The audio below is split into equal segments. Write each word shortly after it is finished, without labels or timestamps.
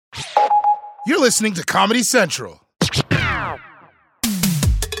You're listening to Comedy Central.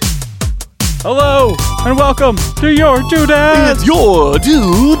 Hello, and welcome to Your Dude. It's Your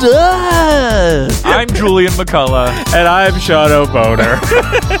Dude. I'm Julian McCullough. And I'm Shadow Boner.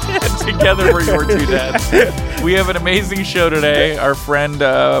 Together we're Your Two Dads. We have an amazing show today. Our friend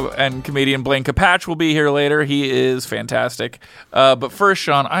and comedian Blaine Capatch will be here later. He is fantastic. But first,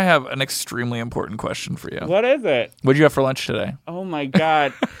 Sean, I have an extremely important question for you. What is it? What did you have for lunch today? Oh my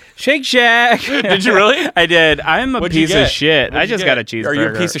God. Shake Shack. Did you really? I did. I'm a piece of shit. I just got a cheeseburger. Are you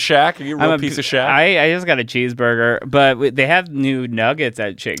a piece of Shack? Are you a real piece of Shack? I just got a cheeseburger, but they have new nuggets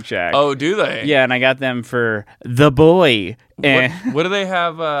at Shake Shack. Oh, do they? Yeah, and I got them for the boy. What do they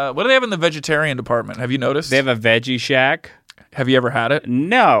have? What do they have in the vegetarian department? Have you noticed? They have a veggie shack. Have you ever had it?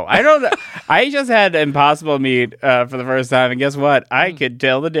 No, I don't. I just had Impossible Meat for the first time, and guess what? I could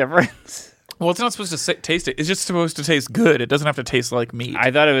tell the difference. Well, it's not supposed to taste it. It's just supposed to taste good. It doesn't have to taste like meat. I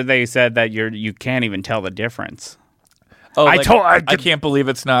thought they said that you can't even tell the difference. Oh, I can't believe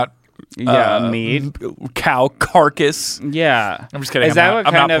it's not. Meat, cow carcass. Yeah, I'm just kidding.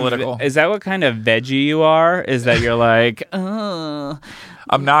 I'm not political. Is that what kind of veggie you are? Is that you're like, I'm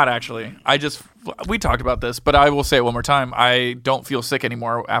not actually. We talked about this, but I will say it one more time. I don't feel sick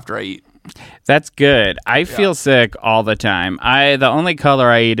anymore after I eat. That's good. I feel sick all the time. The only color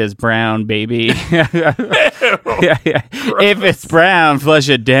I eat is brown, baby. If it's brown, flush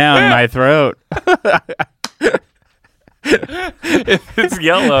it down my throat. If it's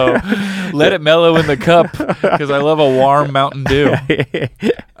yellow, let it mellow in the cup because I love a warm Mountain Dew.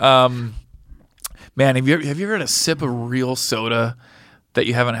 Man, have you ever had a sip of real soda that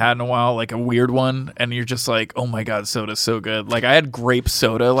you haven't had in a while, like a weird one, and you're just like, oh my God, soda's so good. Like I had grape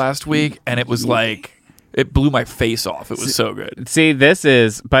soda last week, and it was like, it blew my face off. It was so good. See, this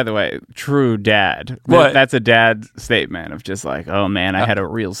is, by the way, true dad. What? That's a dad statement of just like, oh man, I had a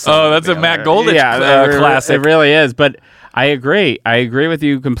real soda. Oh, that's a Matt Goldich classic. It really is, but I agree. I agree with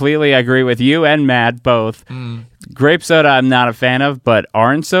you completely. I agree with you and Matt both. Grape soda, I'm not a fan of, but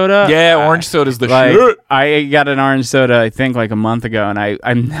orange soda? Yeah, orange soda's the like, shit. I got an orange soda, I think, like a month ago, and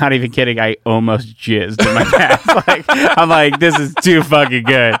I'm not even kidding. I almost jizzed in my pants. I'm like, this is too fucking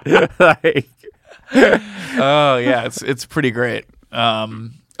good. Oh, yeah, it's pretty great.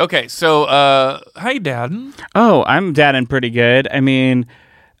 Okay, so how you dadding? Oh, I'm dadding pretty good. I mean,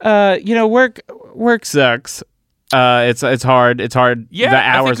 work sucks. It's hard. It's hard. Yeah, the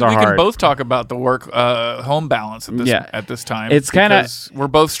hours are hard. We can both talk about the work home balance at this time. It's kind of, we're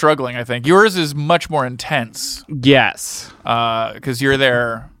both struggling. I think yours is much more intense. Yes, because you're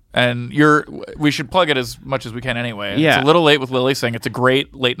there and we should plug it as much as we can anyway. Yeah. It's a little late with Lily saying it's a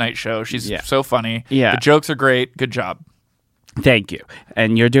great late night show. She's so funny. Yeah, the jokes are great. Good job. Thank you.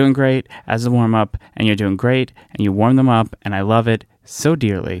 And you're doing great as a warm up, and you're doing great, and you warm them up, and I love it so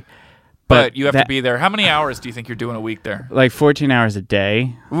dearly. But you have to be there. How many hours do you think you're doing a week there? Like 14 hours a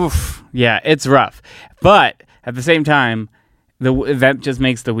day. Oof. Yeah, it's rough. But at the same time, that just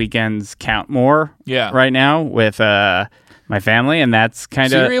makes the weekends count more. Yeah. Right now with my family, and that's kind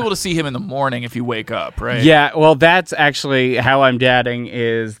of. So you're able to see him in the morning if you wake up, right? Yeah. Well, that's actually how I'm dadding.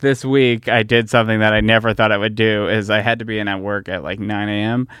 Is this week I did something that I never thought I would do. Is I had to be in at work at like 9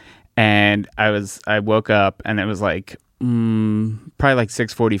 a.m. and I woke up and it was like. Probably like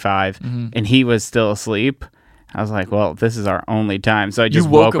 6:45, and he was still asleep. I was like, "Well, this is our only time." So I just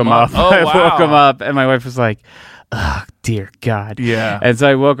woke him up. Oh, I wow. woke him up, and my wife was like, "Oh, dear God!" Yeah. And so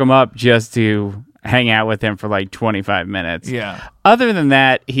I woke him up just to hang out with him for like 25 minutes. Yeah. Other than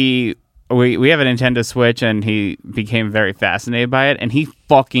that, we have a Nintendo Switch, and he became very fascinated by it, and he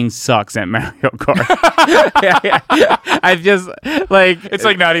fucking sucks at Mario Kart. I just like it's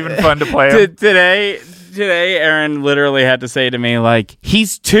like not even fun to play him. Today, Aaron literally had to say to me, like,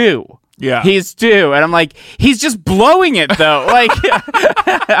 he's 2. Yeah. He's 2. And I'm like, he's just blowing it, though. Like,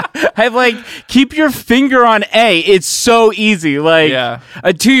 I'm like, keep your finger on A. It's so easy. Like, a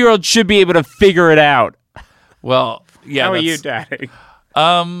 2-year-old should be able to figure it out. Well, yeah. How are you, Daddy?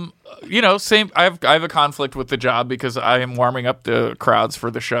 Same. I have a conflict with the job because I am warming up the crowds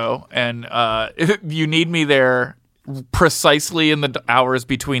for the show. And you need me there precisely in the hours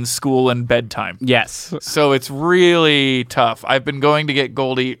between school and bedtime. Yes. So it's really tough. I've been going to get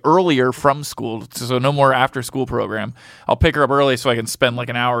Goldie earlier from school, so no more after school program. I'll pick her up early so I can spend like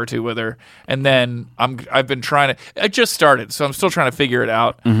an hour or two with her. And then I've been trying to, I just started, so I'm still trying to figure it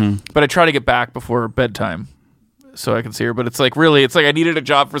out. But I try to get back before bedtime so I can see her. But it's like I needed a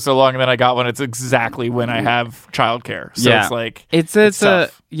job for so long and then I got one. It's exactly when I have childcare. So it's like, it's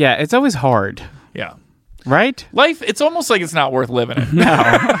tough. It's always hard. Yeah. Right? Life, it's almost like it's not worth living it. No.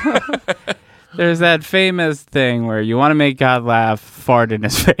 There's that famous thing where you want to make God laugh, fart in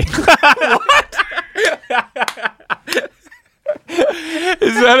his face.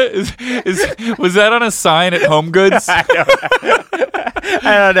 Was that on a sign at Home Goods? I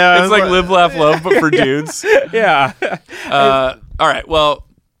don't know. It's like Live, Laugh, Love, but for dudes. Yeah. All right. Well,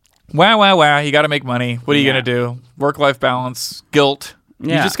 wow. You got to make money. What are you going to do? Work-life balance, guilt.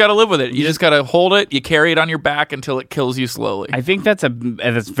 Yeah. You just got to live with it. You just got to hold it. You carry it on your back until it kills you slowly. I think that's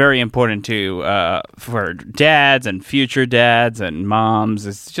very important too for dads and future dads and moms.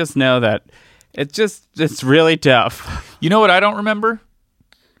 Is just know that it's really tough. You know what I don't remember?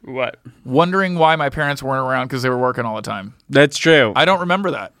 What? Wondering why my parents weren't around because they were working all the time. That's true. I don't remember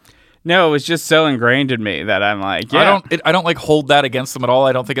that. No, it was just so ingrained in me that I'm like, yeah. I don't like hold that against them at all.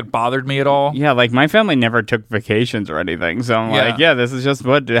 I don't think it bothered me at all. Yeah, like my family never took vacations or anything. So I'm like, yeah, this is just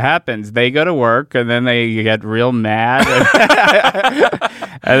what happens. They go to work and then they get real mad.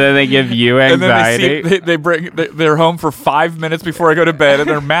 And then they give you anxiety. And then they're home for 5 minutes before I go to bed and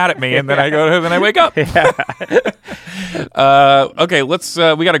they're mad at me. And then I wake up. Yeah. Okay,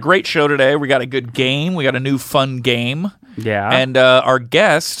 we got a great show today. We got a good game. We got a new fun game. Yeah. And our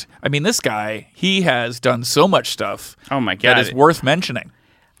guest, I mean, this guy, he has done so much stuff. Oh my God. That is worth mentioning.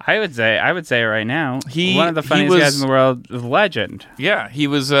 I would say right now, one of the funniest guys in the world, legend. Yeah, he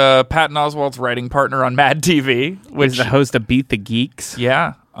was Patton Oswalt's writing partner on Mad TV, which is the host of Beat the Geeks.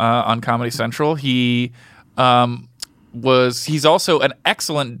 Yeah, on Comedy Central. He's also an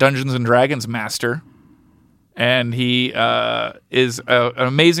excellent Dungeons and Dragons master, and he is an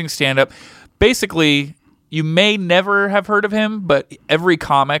amazing stand-up. Basically, you may never have heard of him, but every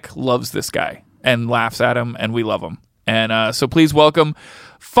comic loves this guy and laughs at him, and we love him. And so please welcome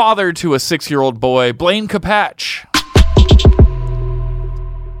father to a 6-year-old boy, Blaine Capatch.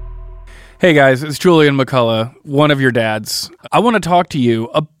 Hey guys, it's Julian McCullough, one of your dads. I want to talk to you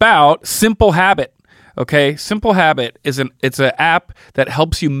about Simple Habit. Okay, Simple Habit it's an app that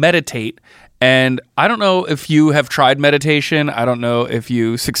helps you meditate. And I don't know if you have tried meditation. I don't know if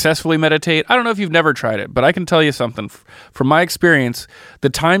you successfully meditate. I don't know if you've never tried it, but I can tell you something. From my experience, the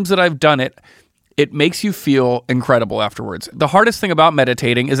times that I've done it, it makes you feel incredible afterwards. The hardest thing about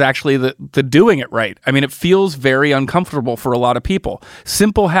meditating is actually the doing it right. I mean, it feels very uncomfortable for a lot of people.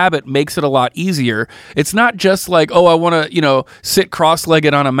 Simple Habit makes it a lot easier. It's not just like, oh, I want to, sit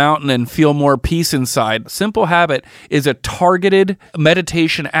cross-legged on a mountain and feel more peace inside. Simple Habit is a targeted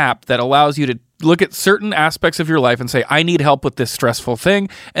meditation app that allows you to look at certain aspects of your life and say, I need help with this stressful thing.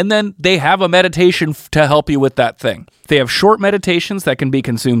 And then they have a meditation to help you with that thing. They have short meditations that can be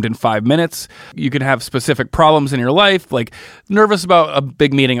consumed in 5 minutes. You can have specific problems in your life, like nervous about a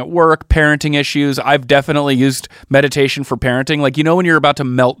big meeting at work, parenting issues. I've definitely used meditation for parenting. Like, when you're about to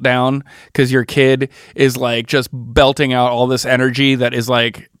melt down because your kid is like just belting out all this energy that is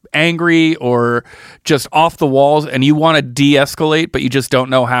like angry or just off the walls and you want to de-escalate, but you just don't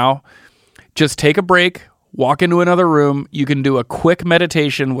know how. Just take a break, walk into another room. You can do a quick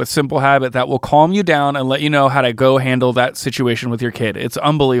meditation with Simple Habit that will calm you down and let you know how to go handle that situation with your kid. It's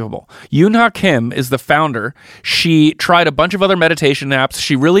unbelievable. Yoon-Ha Kim is the founder. She tried a bunch of other meditation apps.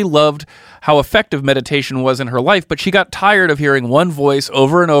 She really loved how effective meditation was in her life, but she got tired of hearing one voice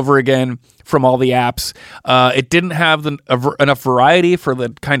over and over again from all the apps. It didn't have enough variety for the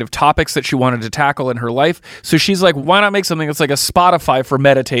kind of topics that she wanted to tackle in her life. So she's like, why not make something that's like a Spotify for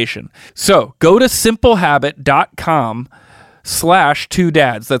meditation? So go to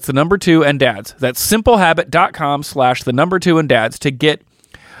simplehabit.com/2dads. That's the number 2 and dads. That's simplehabit.com/2 and dads to get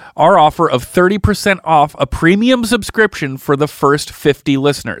our offer of 30% off a premium subscription for the first 50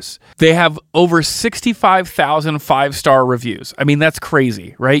 listeners. They have over 65,000 5-star reviews. I mean, that's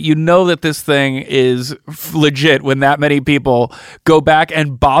crazy, right? You know that this thing is legit when that many people go back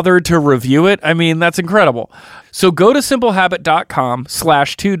and bother to review it. I mean, that's incredible. So go to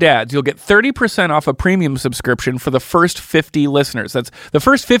simplehabit.com/2dads. You'll get 30% off a premium subscription for the first 50 listeners. That's the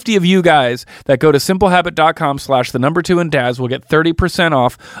first 50 of you guys that go to simplehabit.com/2 and dads will get 30%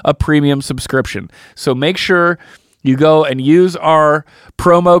 off a premium subscription. So make sure you go and use our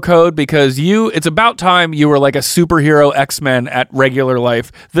promo code because it's about time you were like a superhero X-Men at regular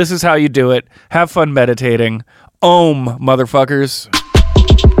life. This is how you do it. Have fun meditating. Om, motherfuckers.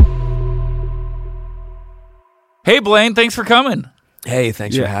 Hey, Blaine, thanks for coming. Hey,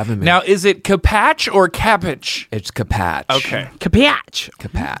 thanks for having me. Now, is it Capatch or Capatch? It's Capatch. Okay. Capatch.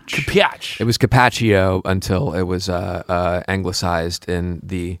 It was Capaccio until it was anglicized in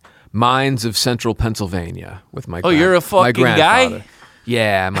the mines of central Pennsylvania with my you're a fucking grandfather. guy?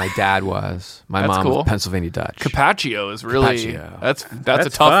 Yeah, my dad was. My That's mom cool. was Pennsylvania Dutch. Carpaccio is really Carpaccio. that's a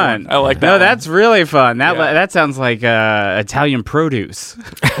tough fun. one. I like that. No, one. that's really fun. Yeah. That sounds like Italian produce.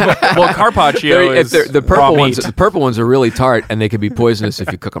 well, carpaccio is the raw purple ones. meat. The purple ones are really tart, and they can be poisonous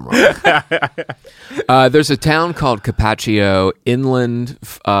if you cook them wrong. There's a town called Carpaccio inland,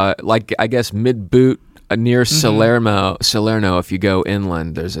 like I guess mid-boot near Salerno. Salerno. If you go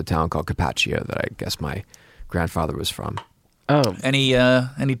inland, there's a town called Carpaccio that I guess my grandfather was from. Oh, Any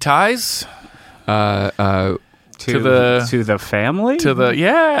ties to the family? to the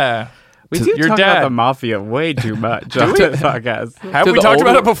yeah? we to do your talk dad. about the mafia way too much on the podcast. Have To we the talked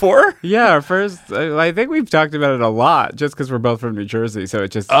about older- it before? Yeah, our first. I think we've talked about it a lot, just because we're both from New Jersey, so it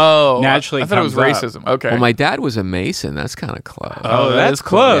just Oh, naturally I thought it was comes up. racism. Okay. Well, my dad was a Mason. That's kind of close. Oh, that that's is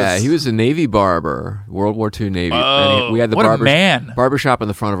cool. close. Yeah, he was a Navy barber, World War II Navy. Oh, and we had the what a man. barber shop in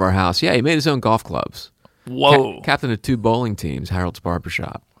the front of our house. Yeah, he made his own golf clubs. Whoa. Captain of 2 bowling teams, Harold's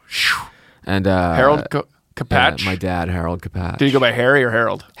Barbershop. And Harold yeah, Capatch. my dad, Harold Capatch. Did he go by Harry or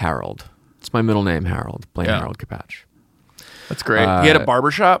Harold? Harold. It's my middle name, Harold. Plain Yeah. Harold Capatch. That's great. He had a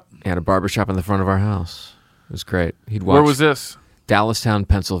barbershop. He had a barbershop in the front of our house. It was great. He'd watch Where was this? Dallastown,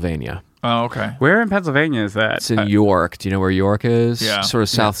 Pennsylvania. Oh, okay. Where in Pennsylvania is that? It's in York. Do you know where York is? Yeah. Sort of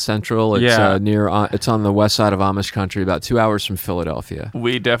south central. It's Yeah. near. It's on the west side of Amish country, about 2 hours from Philadelphia.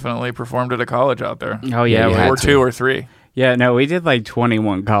 We definitely performed at a college out there. Oh yeah, Yeah, you we- had Or to. 2 or 3. yeah. No, we did like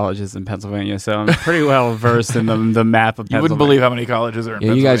 21 colleges in Pennsylvania, so I'm pretty well versed in the map of Pennsylvania. You wouldn't believe how many colleges are in Yeah,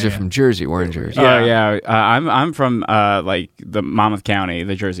 you Pennsylvania. guys are from Jersey. We're in Jersey. Oh yeah, I'm from like the Monmouth County,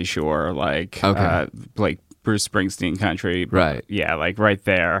 the Jersey Shore, like like Bruce Springsteen country. Right. Yeah, like right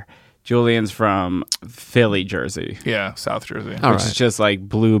there. Julian's from Philly, Jersey, Yeah, South Jersey. All which is right. just like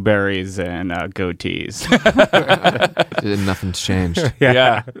blueberries and goatees. Nothing's changed.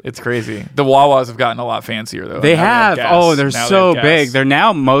 Yeah, it's crazy. The Wawas have gotten a lot fancier though. They Now have. gas. Oh, they're Now so they have big. gas. They're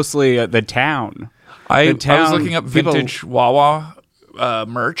now mostly the town. I was town looking up people- vintage Wawa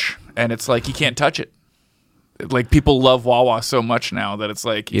merch, and it's like you can't touch it. Like people love Wawa so much now that it's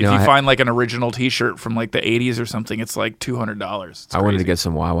like You if know, you I- Find like an original T-shirt from like the '80s or something, it's like $200. I wanted to get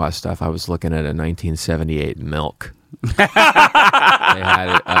some Wawa stuff. I was looking at a 1978 Milk. They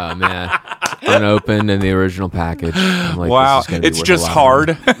had it, man, unopened in the original package. I'm like, Wow, this is gonna be it's worth a just lot of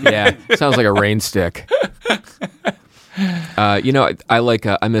hard. money. Yeah, sounds like a rain stick. You know, I like.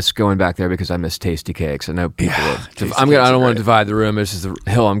 I miss going back there because I miss Tasty Cakes. I know people. Tasty I Cakes don't are want great. to divide the room. This is the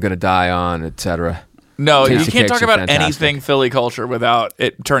hill I'm going to die on, etc. No, you Tasty can't Cakes talk are about fantastic. anything Philly culture without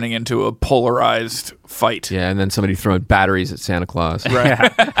it turning into a polarized fight. Yeah, and then somebody throwing batteries at Santa Claus. Right.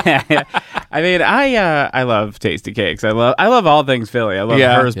 I mean, I love Tasty Cakes. I love all things Philly. I love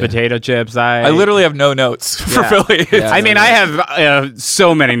Hers Yeah. potato chips. I literally have no notes for Yeah. Philly. Yeah. I mean, I have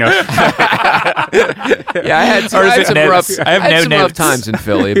so many notes. Yeah, I had, Or is I had it some notes? rough. I have no some rough notes. times in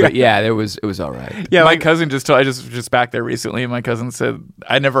Philly, but yeah, it was all right. Yeah, my like, cousin just told. I just back there recently, and my cousin said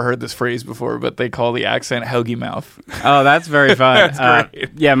I never heard this phrase before, but they call the accent hoagie mouth. oh, that's very fun. That's great.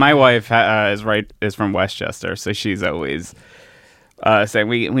 Yeah, my wife is from Westchester, so she's always saying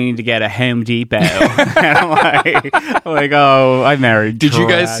we need to get a Home Depot. And I'm like, oh, I married. Did you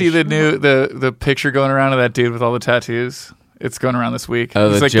guys trash. see the new the picture going around of that dude with all the tattoos? It's going around this week. Oh,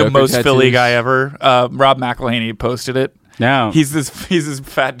 He's the like Joker the most Philly tattoos? guy ever. Rob McElhaney posted it. No. He's this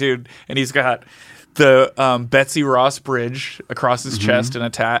fat dude, and he's got the Betsy Ross Bridge across his chest and a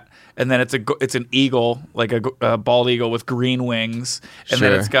tat, and then it's an eagle, like a bald eagle with green wings, and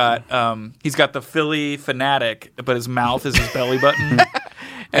then Sure. it's got he's got the Philly fanatic, but his mouth is his belly button.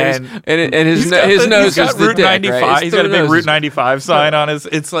 And his he's got his the- nose he's got is the Route dick, 95. right? He's got a big nose Route is- 95 sign on his.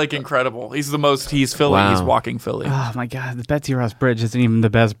 It's like incredible. He's Philly. Wow. He's walking Philly. Oh my God, the Betsy Ross Bridge isn't even the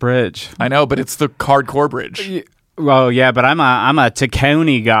best bridge. I know, but it's the hardcore bridge. Well, yeah, but I'm a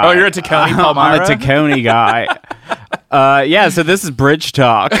Tacony guy. Oh, you're a Tacony I'm Palmyra? a Tacony guy. Yeah, so this is Bridge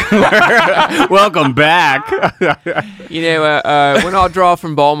Talk. Welcome back. You know, when I draw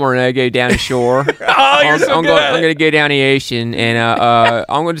from Baltimore and I go down the shore, You're so I'm good. going to go down the ocean, and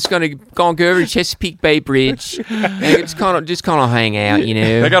I'm just going to go over to Chesapeake Bay Bridge, and just kind of hang out, you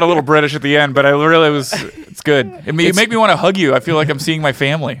know. I got a little British at the end, but it's good. You make me want to hug you. I feel like I'm seeing my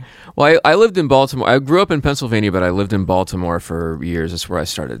family. Well, I lived in Baltimore. I grew up in Pennsylvania, but I lived in Baltimore for years. That's where I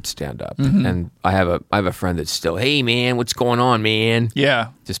started stand up. Mm-hmm. And I have a friend that's still, hey man, what's going on, man?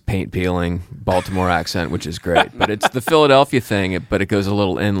 Yeah. Just paint peeling Baltimore accent, which is great. But it's the Philadelphia thing, but it goes a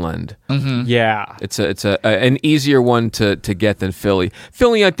little inland. Yeah. It's an easier one to get than Philly.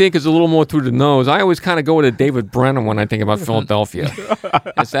 Philly, I think, is a little more through the nose. I always kind of go to David Brennan when I think about Philadelphia.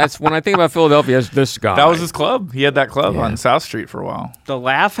 That's when I think about Philadelphia. It's this guy. That was his club. He had that club on South Street for a while. The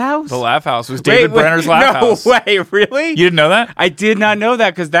Laugh House? House? The Laugh House was David Brenner's Laugh House. No way, really? You didn't know that? I did not know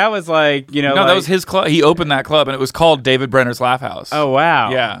that because that was like, No, like, that was his club. He opened that club, and it was called David Brenner's Laugh House. Oh,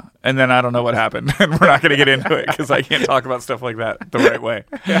 wow. Yeah. And then I don't know what happened. And we're not going to get into it because I can't talk about stuff like that the right way.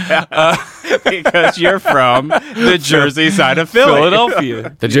 Because you're from the Jersey side of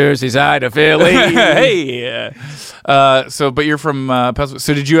Philadelphia. The Jersey side of Philly. Hey. But you're from Pennsylvania.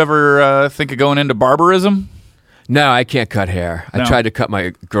 So did you ever think of going into barbarism? No, I can't cut hair. No. I tried to cut my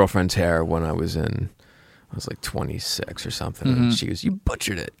girlfriend's hair when I was like 26 or something. And she goes, "You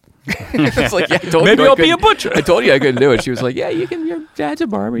butchered it." It's like, yeah, I told Maybe you I I'll be a couldn't- butcher. I told you I couldn't do it. She was like, "Yeah, you can. Your dad's a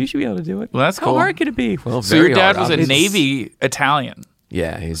barber. You should be able to do it." Well, that's How cool. hard could it be? Well, So very your dad hard, was a obviously. Navy Italian.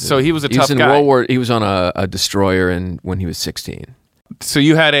 Yeah, he was a tough in guy. World War. He was on a destroyer when he was 16. So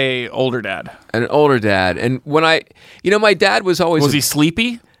you had a older dad. An older dad, and when my dad was always Was he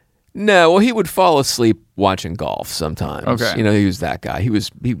sleepy? No, well, he would fall asleep watching golf sometimes. Okay. He was that guy. He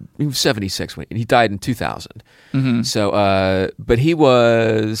was 76 when he died in 2000. Mm-hmm. So, but he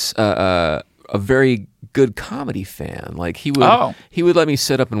was a very good comedy fan. Like he would let me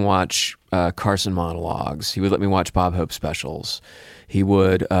sit up and watch Carson monologues. He would let me watch Bob Hope specials. He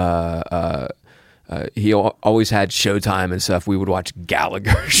would. He always had Showtime and stuff. We would watch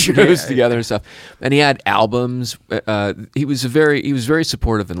Gallagher shows together and stuff. And he had albums. He was very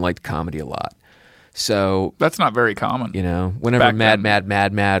supportive and liked comedy a lot. So That's not very common. whenever Back Mad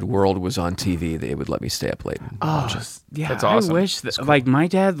then. Mad World was on TV, they would let me stay up late. And watch it. Yeah, That's awesome. I wish that, like, my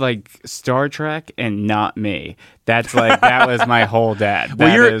dad liked Star Trek and not me. That's like, that was my whole dad.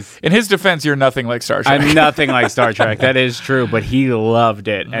 Well, in his defense, you're nothing like Star Trek. I'm nothing like Star Trek. That is true, but he loved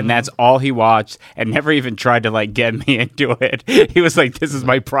it, and that's all he watched, and never even tried to like get me into it. He was like, "This is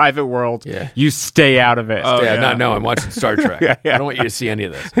my private world. Yeah. You stay out of it." Oh, yeah. No, I'm watching Star Trek. I don't want you to see any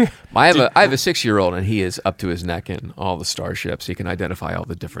of this. I have a 6-year-old, and he is up to his neck in all the starships. He can identify all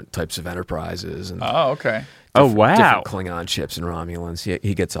the different types of enterprises and Oh, okay. Oh, wow. different Klingon ships and Romulans.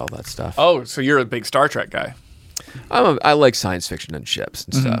 He gets all that stuff. Oh, so you're a big Star Trek guy. I like science fiction and ships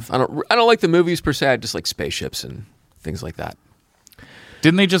and stuff. I don't like the movies per se. I just like spaceships and things like that.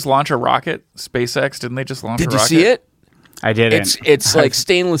 Didn't they just launch a rocket? SpaceX? Didn't they just launch a Did you rocket? see it? I didn't. It's like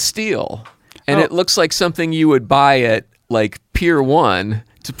stainless steel, and it looks like something you would buy at like Pier 1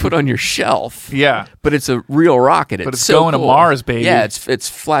 to put on your shelf. Yeah. But it's a real rocket. But it's so going to cool. Mars, baby. Yeah, it's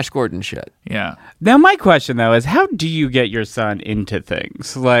Flash Gordon shit. Yeah. Now, my question though is, how do you get your son into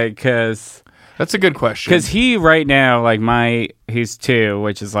things? Like, because That's a good question. he right now, like he's 2,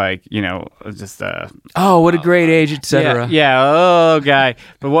 which is like, just Oh, what a great age, etc. Yeah, guy.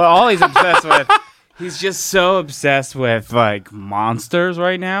 But all he's obsessed with, he's just so obsessed with like monsters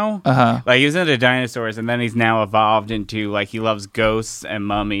right now. Uh-huh. Like he was into dinosaurs, and then he's now evolved into like he loves ghosts and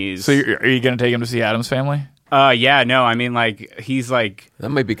mummies. So are you going to take him to see Addams Family? Yeah, no, I mean like he's like, That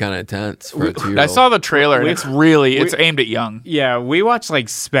might be kind of intense for a 2-year-old. I saw the trailer, and it's aimed at young. yeah, we watch like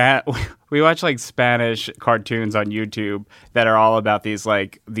Spanish cartoons on YouTube that are all about these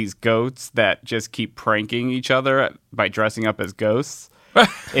goats that just keep pranking each other by dressing up as ghosts.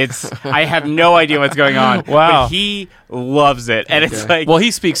 I have no idea what's going on. Wow. But he loves it. And it's like, Well,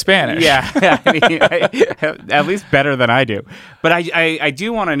 he speaks Spanish. yeah, I mean, at least better than I do. But I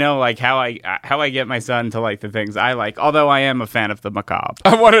do want to know like how I get my son to like the things I like, although I am a fan of the macabre.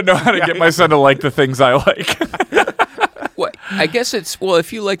 I want to know how to get my son to like the things I like. Well, I guess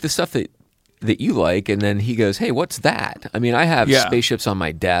if you like the stuff that you like, and then he goes, "Hey, what's that?" I mean, I have Yeah. spaceships on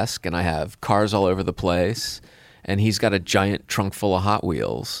my desk, and I have cars all over the place, and he's got a giant trunk full of Hot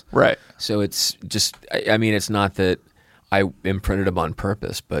Wheels. Right. So it's just, I mean, it's not that I imprinted him on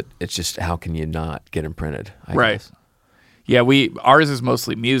purpose, but it's just how can you not get imprinted? I Right. guess. Yeah, ours is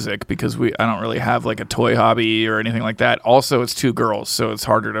mostly music because I don't really have like a toy hobby or anything like that. Also, it's 2 girls, so it's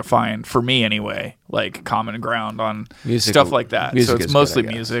harder to find, for me anyway, like common ground on Music- stuff like that. music So it's is good, mostly I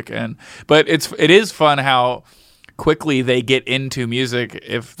guess. music, but it is fun how quickly they get into music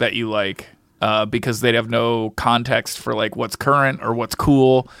that you like. Because they'd have no context for like what's current or what's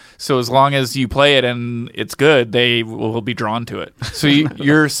cool. So as long as you play it and it's good, they will be drawn to it. So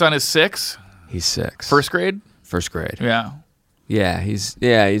your son is 6, He's 6. first grade? First grade. Yeah. Yeah, he's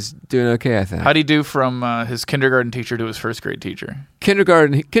doing okay, I think. How'd he do from his kindergarten teacher to his first grade teacher?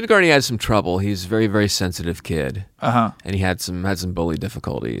 Kindergarten, he had some trouble. He's a very, very sensitive kid. Uh-huh. And he had some bully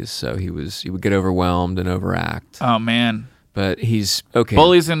difficulties. So he would get overwhelmed and overact. Oh, man. But he's okay.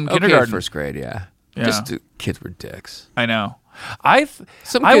 Bullies in okay kindergarten. First grade, yeah. Yeah. Just kids were dicks. I know.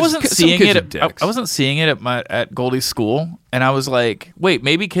 Some I kids- wasn't some seeing kids it. are dicks. I wasn't seeing it at Goldie's school, and I was like, "Wait,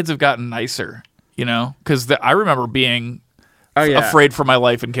 maybe kids have gotten nicer," because I remember being Oh, yeah. afraid for my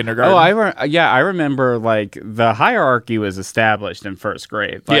life in kindergarten. Oh, I remember like the hierarchy was established in first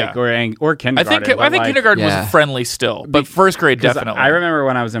grade, like or kindergarten. I think like, kindergarten Yeah. was friendly still, but first grade 'cause definitely. I remember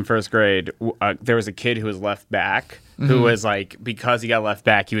when I was in first grade, there was a kid who was left back. Who was like, because he got left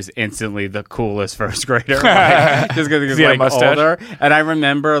back, he was instantly the coolest first grader. Like, just because he was he had a like mustache? older. And I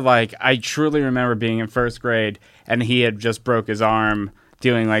remember, like, I truly remember being in first grade, and he had just broke his arm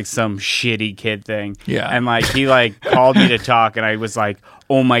doing like some shitty kid thing. Yeah. And like he like called me to talk, and I was like,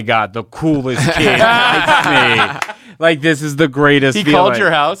 oh my god, the coolest kid likes me. Like, this is the greatest He feeling. called your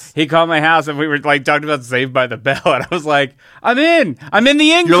house? He called my house, and we were like talking about Saved by the Bell, and I was like, I'm in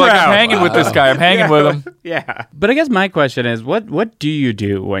the in You're crowd. like, I'm hanging with this guy. I'm hanging with him. Yeah. But I guess my question is, what do you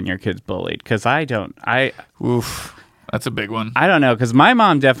do when your kid's bullied? Because I Oof. That's a big one. don't know, because my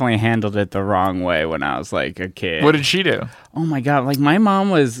mom definitely handled it the wrong way when I was like a kid. What did she do? Oh my god! Like, my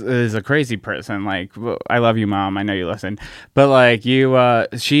mom is a crazy person. Like, I love you, Mom. I know you listen, but like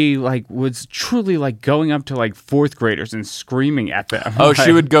she like was truly like going up to like fourth graders and screaming at them. Oh, Like,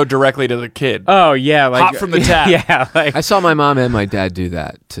 she would go directly to the kid. Oh yeah, like Hot from the tap. Yeah, like I saw my mom and my dad do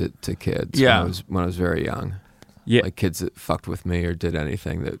that to kids Yeah. when I was very young. yeah. Like kids that fucked with me or did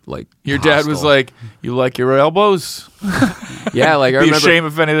anything that like Your dad was hostile. like, "You like your elbows? yeah, like I Be remember ashamed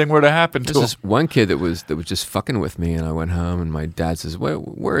if anything were to happen to there's him." this one kid that was just fucking with me, and I went home, and my dad says,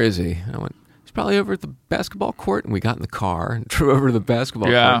 "Where is he?" And I went, "He's probably over at the basketball court." And we got in the car and drove over to the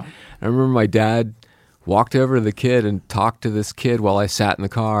basketball Yeah. court. I remember my dad walked over to the kid and talked to this kid while I sat in the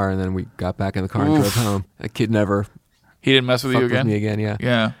car, and then we got back in the car and drove home. That kid never He didn't mess with you fucked with again. me again. Yeah,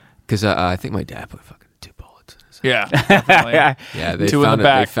 Yeah, because I think my dad put fucking 2 bullets in his head. yeah, definitely. Yeah, they 2 in found the They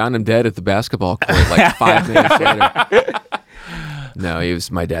back. found him dead at the basketball court like 5 minutes later. No,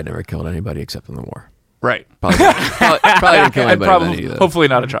 my dad never killed anybody except in the war. Right. Probably didn't kill And anybody probably, then either. hopefully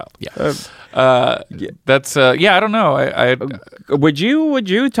not a child. Yeah. That's I don't know. I Would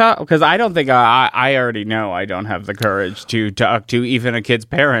you talk? Because I don't think I already know I don't have the courage to talk to even a kid's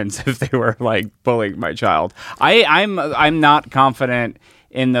parents if they were like bullying my child. I'm not confident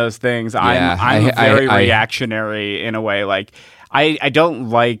in those things. Yeah, I'm very I- reactionary in a way. Like, I don't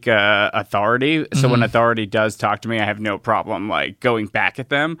like authority. So when authority does talk to me, I have no problem like going back at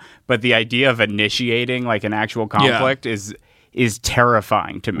them. But the idea of initiating like an actual conflict is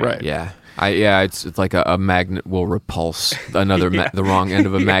terrifying to me. Right. Yeah. It's like a magnet will repulse another the wrong end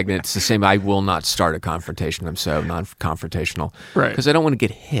of a magnet. It's the same. I will not start a confrontation. I'm so non-confrontational, Right. Because I don't want to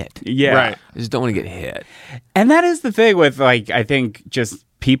get hit. Yeah. Right. I just don't want to get hit. And that is the thing with like, I think just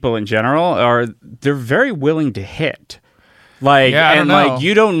people in general they're very willing to hit. Like, Yeah, I don't and know. like,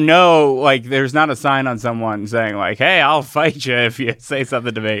 you don't know, like, there's not a sign on someone saying like, hey, I'll fight you if you say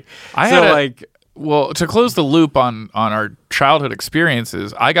something to me. Well, to close the loop on our childhood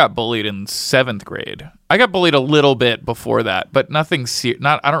experiences, I got bullied in 7th grade. I got bullied a little bit before that, but nothing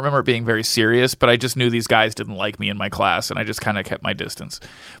I don't remember it being very serious, but I just knew these guys didn't like me in my class, and I just kind of kept my distance.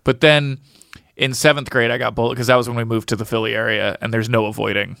 But then in 7th grade, I got bullied because that was when we moved to the Philly area, and there's no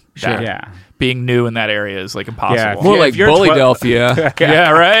avoiding that. Yeah. Being new in that area is like impossible. More Yeah, like if you're Bullydelphia. Yeah,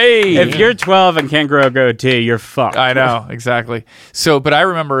 right. If you're 12 and can't grow a goatee, you're fucked. I know, exactly. So, but I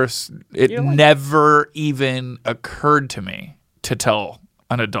remember it You're like- never even occurred to me to tell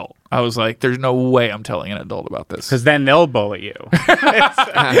an adult. I was like, there's no way I'm telling an adult about this. Because then they'll bully you. You're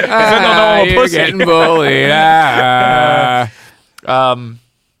pussy. getting bullied.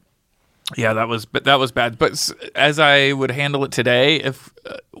 Yeah, that was bad. But as I would handle it today,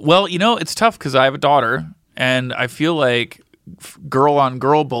 it's tough because I have a daughter, and I feel like girl on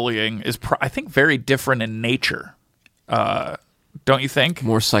girl bullying is, I think, very different in nature. Don't you think?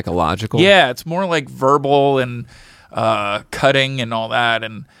 More psychological. Yeah, it's more like verbal and cutting and all that,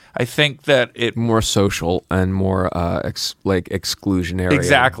 and I think that it More social and more exclusionary.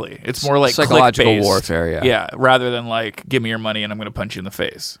 exactly. It's more like Psychological click-based. warfare, yeah. rather than like give me your money and I'm going to punch you in the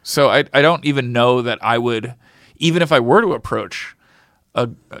face. So I don't even know that I would, even if I were to approach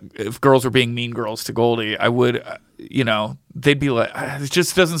if girls were being mean girls to Goldie, I would, they'd be like, it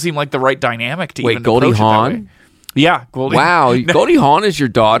just doesn't seem like the right dynamic to Wait, even Goldie approach it that Hawn? way. Yeah, Goldie. Wow, Goldie Hawn is your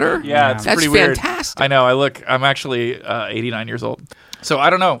daughter? Yeah, it's That's pretty weird. fantastic. I know. I'm actually 89 years old. So I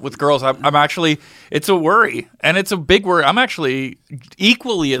don't know. With girls, I'm actually, it's a worry. And it's a big worry. I'm actually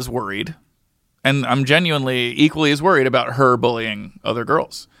equally as worried. And I'm genuinely equally as worried about her bullying other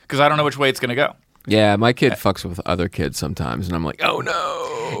girls. Because I don't know which way it's going to go. Yeah, my kid fucks with other kids sometimes, and I'm like, oh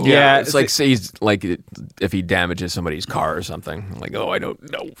no. Yeah, it's like, say he's like, if he damages somebody's car or something, I'm like, oh, I don't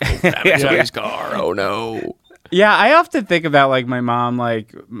know. Don't damage somebody's car. Oh no. Yeah, I often think about like my mom,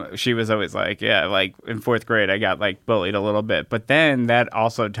 like she was always like, yeah, like in 4th grade, I got like bullied a little bit, but then that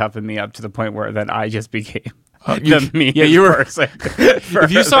also toughened me up to the point where then I just became the meanest you were. person.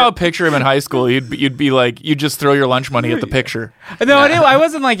 If you saw a picture of him in high school, you'd be like, you'd just throw your lunch money at the picture. No, I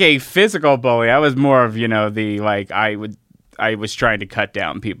wasn't like a physical bully. I was more of, the like I was trying to cut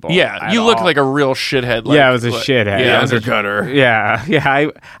down people. Yeah, you looked like a real shithead. Like, yeah, I was a shithead. Yeah, I was Undercutter.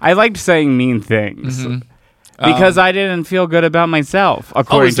 Yeah. I liked saying mean things because I didn't feel good about myself,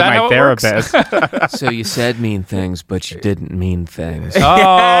 according is to that my how it works? therapist. So you said mean things, but you didn't mean things. Oh,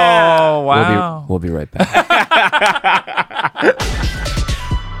 wow. We'll be right back.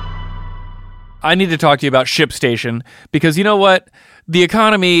 I need to talk to you about ShipStation because you know what? The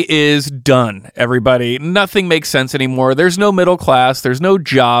economy is done, everybody. Nothing makes sense anymore. There's no middle class. There's no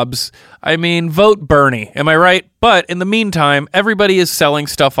jobs. I mean, vote Bernie. Am I right? But in the meantime, everybody is selling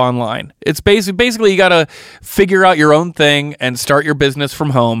stuff online. It's basically you got to figure out your own thing and start your business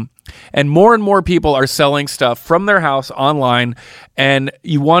from home. And more people are selling stuff from their house online, and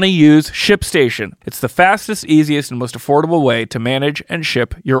you want to use ShipStation. It's the fastest, easiest, and most affordable way to manage and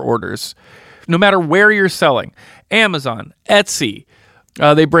ship your orders. No matter where you're selling, Amazon, Etsy,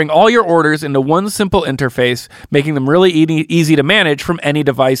 they bring all your orders into one simple interface, making them really easy to manage from any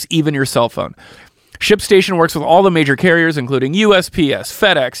device, even your cell phone. ShipStation works with all the major carriers, including USPS,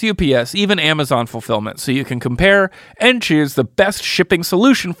 FedEx, UPS, even Amazon Fulfillment, so you can compare and choose the best shipping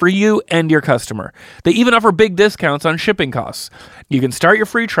solution for you and your customer. They even offer big discounts on shipping costs. You can start your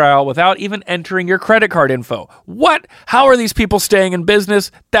free trial without even entering your credit card info. What? How are these people staying in business?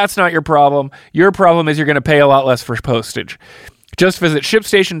 That's not your problem. Your problem is you're going to pay a lot less for postage. Just visit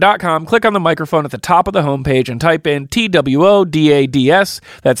ShipStation.com, click on the microphone at the top of the homepage, and type in TWODADS.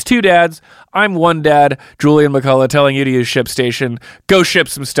 That's two dads. I'm one dad, Julian McCullough, telling you to use ShipStation. Go ship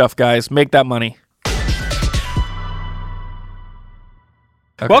some stuff, guys. Make that money.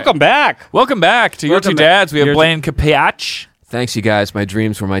 Okay. Welcome back. Welcome back to Your Two Dads. We have Blaine Capatch. Thanks, you guys. My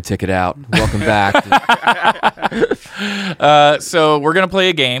dreams were my ticket out. Welcome back. So we're going to play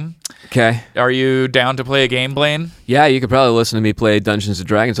a game. Okay. Are you down to play a game, Blaine? Yeah, you could probably listen to me play Dungeons &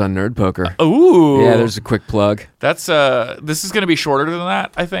 Dragons on Nerd Poker. Ooh. Yeah, there's a quick plug. That's this is going to be shorter than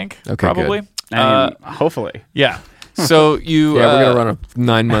that, I think. Okay, probably. good. I mean, hopefully. Yeah. So you Yeah, we're going to run a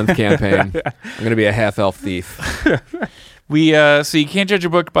 9-month campaign. I'm going to be a half-elf thief. So you can't judge a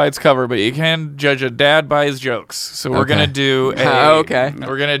book by its cover, but you can judge a dad by his jokes. So we're gonna do okay.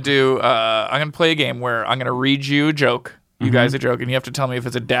 We're gonna do I'm gonna play a game where I'm gonna read you a joke, you guys a joke, and you have to tell me if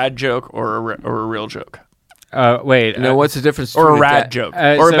it's a dad joke or a real joke. Wait. No, what's the difference Or a between rad joke.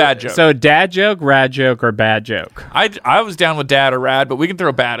 Or a bad joke. So dad joke, rad joke, or bad joke? I was down with dad or rad, but we can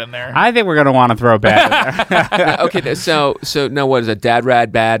throw bad in there. I think we're going to want to throw bad in there. Okay, so now what is it? Dad,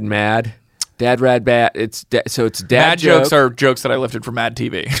 rad, bad, and mad? Dad, rad, bad. So it's dad Mad joke. jokes are jokes that I lifted from Mad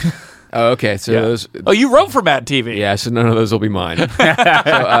TV. Oh, okay. So those. Oh, you wrote for Mad TV. Yeah, so none of those will be mine.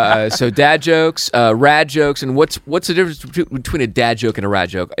 So dad jokes, rad jokes, and what's the difference between a dad joke and a rad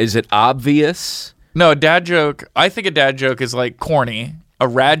joke? Is it obvious? No, a dad joke. I think a dad joke is like corny. A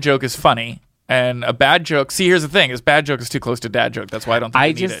rad joke is funny. And a bad joke. See, here's the thing: is bad joke is too close to dad joke. That's why I don't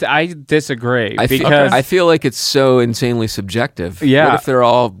think I disagree I feel like it's so insanely subjective. Yeah. What if they're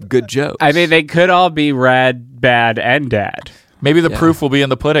all good jokes? I mean, they could all be rad, bad, and dad. Maybe the proof will be in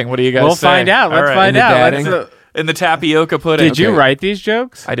the pudding. What do you guys We'll say? find out. Let's All find In the out. dadding? In the tapioca pudding. Did you write these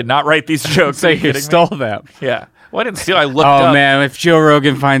jokes? I did not write these jokes. So Are you you kidding stole me? them. Yeah. Well, I didn't steal. I looked Oh up. man, if Joe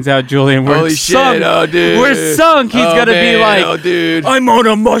Rogan finds out Julian, we're Holy shit, sunk. oh, dude. We're sunk. He's gonna be like, oh, dude. I'm on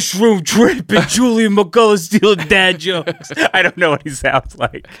a mushroom trip and Julian McCullough stealing dad jokes. I don't know what he sounds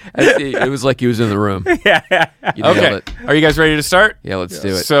like. It was like he was in the room. Yeah. You nailed Okay. it. Are you guys ready to start? Yeah, let's do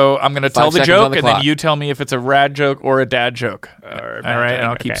it. So I'm going to tell 5 the seconds on joke, the and then clock. you tell me if it's a rad joke or a dad joke. All right, and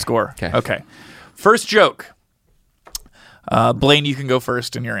I'll keep Okay. score. Okay. Okay. First joke. Blaine, you can go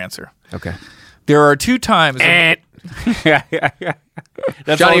first in your answer. Okay. There are two times. That's Johnny all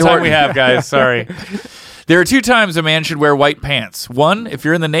the time Horton. we have, guys. Sorry. There are two times a man should wear white pants. One, if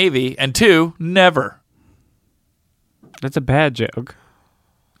you're in the Navy, and two, never. That's a bad joke.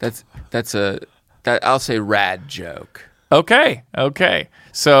 I'll say rad joke. Okay.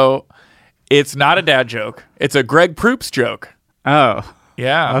 So it's not a dad joke. It's a Greg Proops joke. Oh.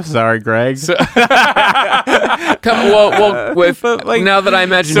 Yeah. I'm sorry, Greg. Now that I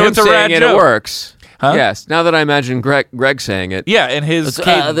imagine So him it's a rad saying it, joke. it works. Huh? Yes. Now that I imagine Greg saying it. Yeah, in his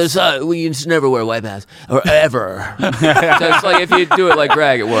cadence. We just never wear white pants or ever. So it's like if you do it like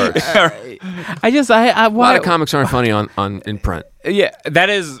Greg, it works. I A lot of comics aren't funny on in print. Yeah, that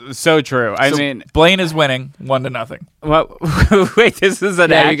is so true. I So mean, Blaine is winning 1-0. what, wait, this is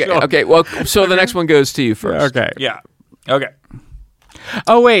an actual. Okay. Well, so the next one goes to you first. Okay. Yeah. Okay.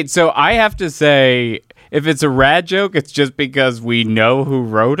 Oh wait, so I have to say, if it's a rad joke, it's just because we know who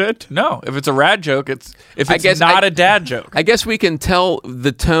wrote it. No, if it's a rad joke, it's guess not a dad joke. I guess we can tell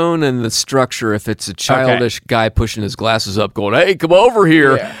the tone and the structure if it's a childish guy pushing his glasses up, going, "Hey, come over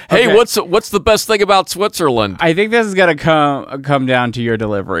here. Yeah. Hey, Okay. what's the best thing about Switzerland?" I think this is gonna come down to your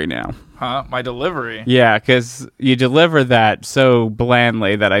delivery now. Huh? My delivery. Yeah, because you deliver that so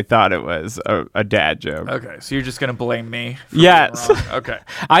blandly that I thought it was a dad joke. Okay, so you're just gonna blame me? For Yes. being wrong. Okay.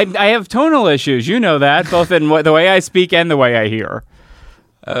 I have tonal issues. You know that, both in the way I speak and the way I hear.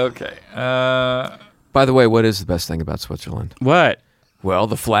 Okay. By the way, what is the best thing about Switzerland? What? Well,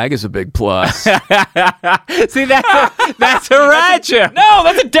 the flag is a big plus. See, that's a rad joke. No,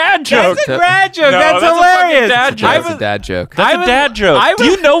 that's a dad joke. That's a rad joke. No, that's that's a fucking hilarious. dad joke. That's a dad joke. That's I a dad joke. I Do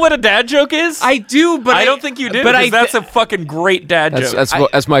you know what a dad joke is? I do, but I don't think you do. But That's a fucking great dad joke.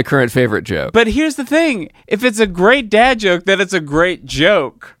 That's my current favorite joke. But here's the thing: if it's a great dad joke, then it's a great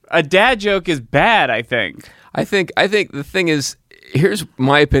joke. A dad joke is bad, I think. I think the thing is, here's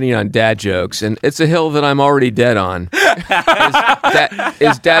my opinion on dad jokes, and it's a hill that I'm already dead on.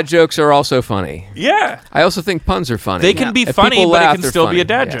 is dad jokes are also funny. Yeah. I also think puns are funny. They can be If funny, people but laugh, it can they're still be funny. a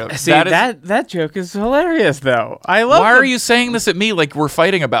dad Yeah. joke. See, That is- that joke is hilarious, though. I love. Why are you saying this at me like we're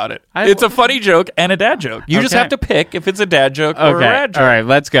fighting about it? It's a funny joke and a dad joke. You just Okay. have to pick if it's a dad joke or a Okay, rad joke. all right,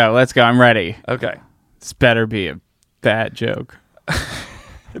 let's go. I'm ready. Okay. This better be a bad joke.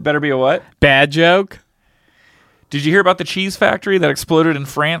 It better be a what? Bad joke? Did you hear about the cheese factory that exploded in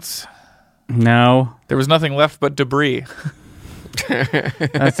France? No, There was nothing left but debris.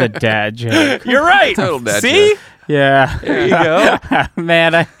 that's a dad joke. You're right. Total dad See? joke. Yeah, There you go.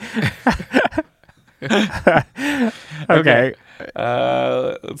 man. Okay.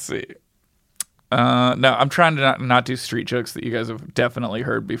 Let's see. No, I'm trying to not do street jokes that you guys have definitely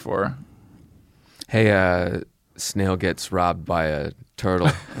heard before. Hey, snail gets robbed by a turtle,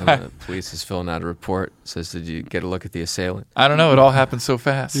 and the police is filling out a report. Says, "Did you get a look at the assailant?" I don't know. It all happened so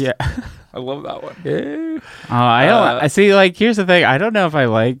fast. Yeah. I love that one. I don't. I see. Like, here's the thing. I don't know if I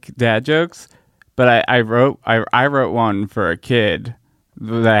like dad jokes, but I wrote one for a kid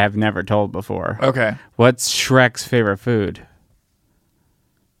that I have never told before. Okay. What's Shrek's favorite food?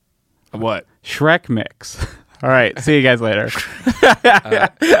 What? Shrek mix. All right. See you guys later.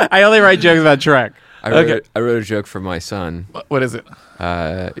 I only write jokes about Shrek. I wrote a joke for my son. What is it?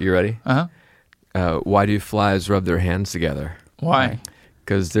 You ready? Uh-huh. Why do flies rub their hands together? Why?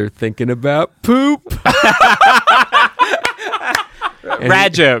 Because they're thinking about poop.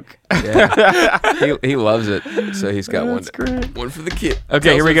 Rad joke. Yeah. he loves it, so he's got one for the kid.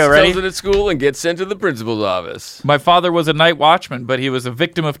 Okay, here we go. Ready? Tells it at school and gets sent to the principal's office. My father was a night watchman, but he was a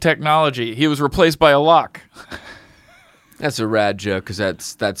victim of technology. He was replaced by a lock. That's a rad joke because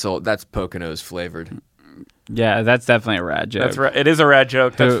that's Poconos flavored. Yeah, that's definitely a rad joke. That's right. It is a rad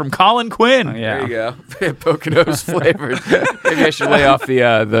joke. That's from Colin Quinn. Yeah. There you go. Poconos flavored. Maybe I should lay off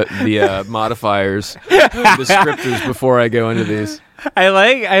the modifiers, the descriptors before I go into these.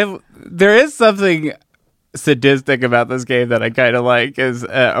 There is something sadistic about this game that I kind of like, is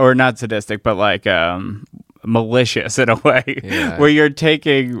or not sadistic, but like malicious in a way, Yeah. where you're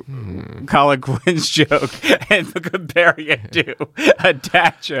taking Colin Quinn's joke and comparing it to a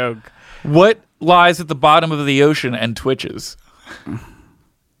dad joke. What lies at the bottom of the ocean and twitches?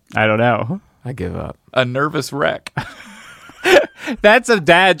 I don't know. I give up. A nervous wreck. That's a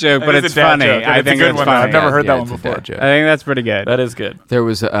dad joke, but It is it's a dad funny. joke, and I it's a think good it's one. funny. I've never heard that one it's a before. dad joke. I think that's pretty good. That is good. There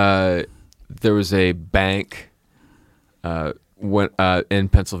was a bank in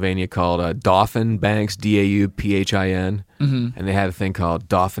Pennsylvania called Dauphin Banks, DAUPHIN, and they had a thing called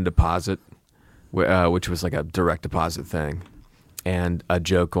Dauphin Deposit, which was like a direct deposit thing. And a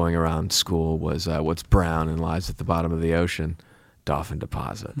joke going around school was, "What's brown and lies at the bottom of the ocean? Dauphin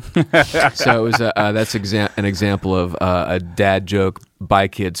Deposit." So it was that's an example of a dad joke by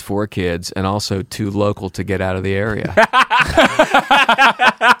kids for kids, and also too local to get out of the area.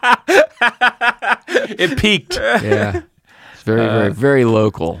 It peaked. Yeah. It's very, very, very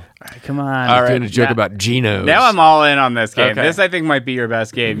local. Come on. All right. Doing a joke about Geno's. Now I'm all in on this game. Okay. This, I think, might be your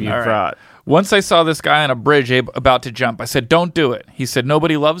best game you've right. brought. Once I saw this guy on a bridge about to jump. I said, "Don't do it." He said,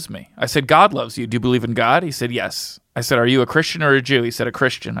 "Nobody loves me." I said, "God loves you. Do you believe in God?" He said, "Yes." I said, "Are you a Christian or a Jew?" He said, "A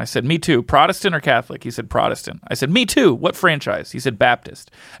Christian." I said, "Me too. Protestant or Catholic?" He said, "Protestant." I said, "Me too. What franchise?" He said,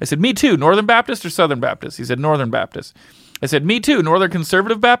 "Baptist." I said, "Me too. Northern Baptist or Southern Baptist?" He said, "Northern Baptist." I said, me too. Northern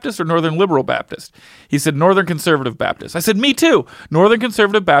Conservative Baptist or Northern Liberal Baptist? He said, Northern Conservative Baptist. I said, me too. Northern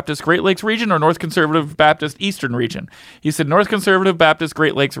Conservative Baptist, Great Lakes region or North Conservative Baptist, Eastern region? He said, North Conservative Baptist,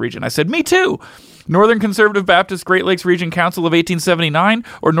 Great Lakes region. I said, me too. Northern Conservative Baptist, Great Lakes Region Council of 1879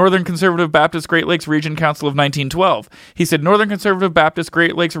 or Northern Conservative Baptist, Great Lakes Region Council of 1912? He said, Northern Conservative Baptist,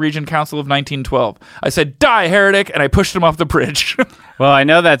 Great Lakes Region Council of 1912. I said, die, heretic, and I pushed him off the bridge. Well, I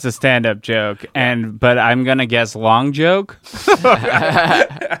know that's a stand-up joke, but I'm gonna guess long joke.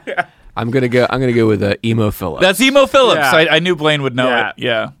 I'm gonna go with Emo Phillips. That's Emo Phillips. Yeah. I knew Blaine would know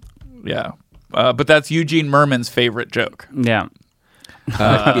Yeah. it. Yeah. But that's Eugene Merman's favorite joke. Yeah.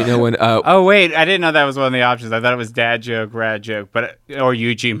 You know when Oh wait, I didn't know that was one of the options. I thought it was dad joke, rad joke, or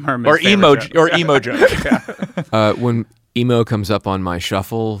Eugene Merman's Or emo favorite joke. when Emo comes up on my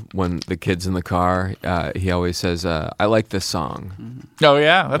shuffle when the kid's in the car, he always says, "I like this song." Oh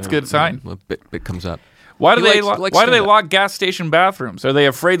yeah, that's a good sign. A bit comes up. Why do He they likes why do they stand-up. lock gas station bathrooms? Are they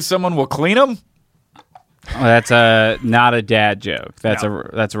afraid someone will clean them? Well, that's not a dad joke. That's a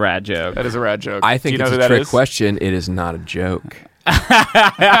rad joke. That is a rad joke. I Do think you know it's who a that trick is? question. It is not a joke. Now,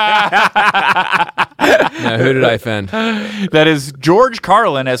 who did I offend? That is George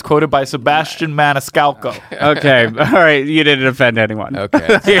Carlin, as quoted by Sebastian Maniscalco. Okay, all right. You didn't offend anyone.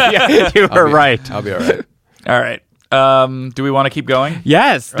 Okay, you were right. I'll be all right. All right. Do we want to keep going?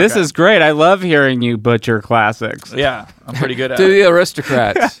 Yes, this Okay. is great. I love hearing you butcher classics. Yeah, I'm pretty good at To it. the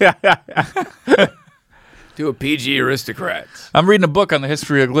aristocrats. To a PG aristocrats. I'm reading a book on the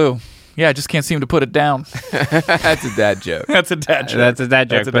history of glue. Yeah, I just can't seem to put it down. That's a dad joke. That's a dad joke. That's a dad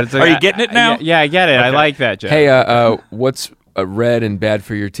joke. That's a but dad- it's a- Are you getting it now? Yeah, I get it. I like that joke. Hey, what's red and bad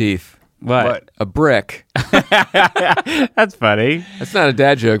for your teeth? what? A brick. That's funny. That's not a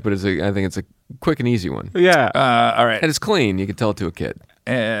dad joke, but I think it's a quick and easy one. Yeah. All right. And it's clean. You can tell it to a kid.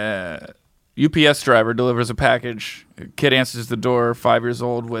 UPS driver delivers a package. A kid answers the door, 5 years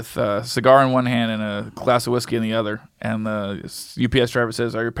old, with a cigar in one hand and a glass of whiskey in the other. And the UPS driver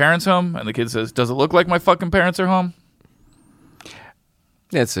says, "Are your parents home?" And the kid says, "Does it look like my fucking parents are home?"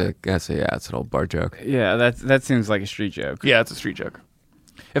 It's an old bar joke. Yeah, that seems like a street joke. Yeah, it's a street joke.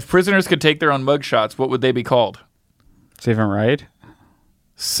 If prisoners could take their own mug shots, what would they be called? Stephen Wright?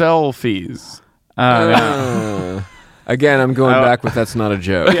 Selfies. Again, I'm going back with that's not a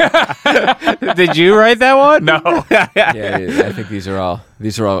joke. Did you write that one? No. Yeah, I think these are all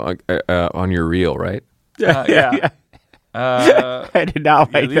on your reel, right? Yeah. I did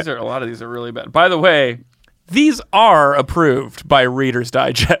not like that. A lot of these are really bad. By the way, these are approved by Reader's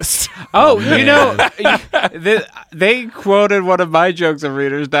Digest. Oh, you know, they quoted one of my jokes in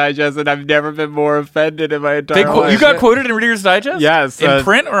Reader's Digest, and I've never been more offended in my entire life. You got quoted in Reader's Digest? Yes, In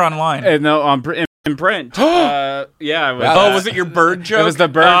print or online? No, in print. Yeah, I was. Was it your bird joke? It was the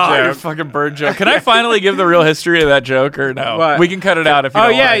bird Your joke. fucking bird joke. Can I finally give the real history of that joke or no? What? We can cut it out if you Oh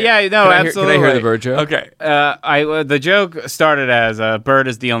don't yeah, want it. yeah, no, absolutely. Can I hear the bird joke? Okay. The joke started as a bird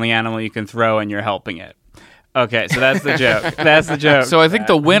is the only animal you can throw, and you're helping it. Okay, so that's the joke. That's the joke. So I think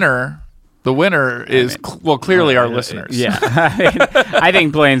the winner is clearly our listeners. Yeah, I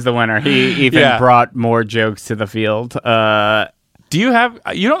think Blaine's the winner. He even brought more jokes to the field. You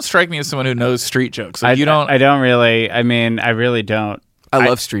don't strike me as someone who knows street jokes. Like, I you don't. I don't really. I mean, I really don't. I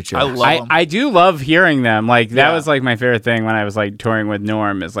love street jokes. I love them. I do love hearing them. Like that Yeah. was like my favorite thing when I was like touring with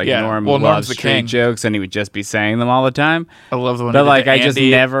Norm. Is like Yeah. Norm Well, Norm's loves the street king. jokes, and he would just be saying them all the time. I love the one. But he did like to I just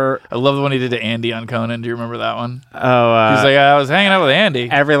Andy. never. I love the one he did to Andy on Conan. Do you remember that one? Oh, He's like, I was hanging out with Andy.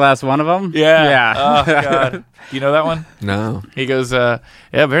 every last one of them. Yeah. yeah. Oh God. Do you know that one? No. He goes, yeah,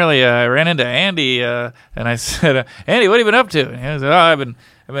 apparently I ran into Andy, and I said, Andy, what have you been up to? And he goes, I've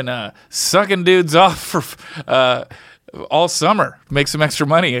been sucking dudes off for all summer, make some extra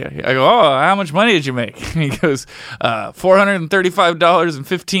money. I go, oh, how much money did you make? And he goes,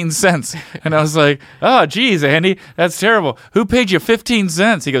 $435.15. And I was like, oh, geez, Andy, that's terrible. Who paid you 15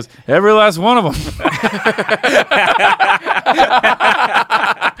 cents? He goes, every last one of them.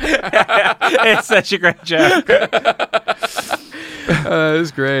 It's such a great joke. It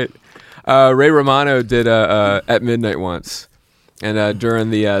was great. Ray Romano did At Midnight once. And during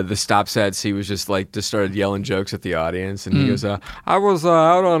the stop sets, he was just started yelling jokes at the audience. And he goes, I was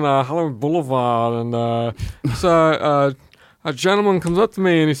out on Hollywood Boulevard, and so a gentleman comes up to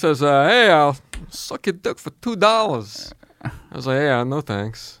me and he says, hey, I'll suck your dick for $2. I was like, yeah, no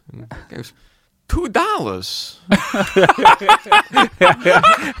thanks. And he goes, $2?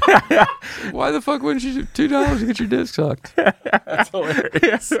 Why the fuck wouldn't you do $2 to get your dick sucked? That's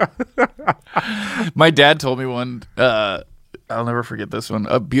hilarious. My dad told me one, I'll never forget this one.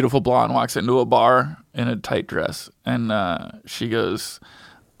 A beautiful blonde walks into a bar in a tight dress, and she goes,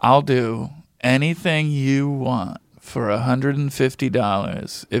 I'll do anything you want for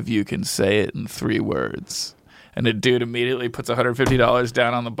 $150 if you can say it in 3 words. And the dude immediately puts $150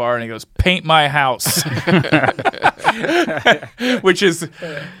 down on the bar and he goes, paint my house. Which is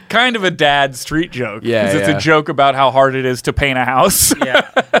kind of a dad street joke. Yeah, 'cause it's a joke about how hard it is to paint a house. Yeah.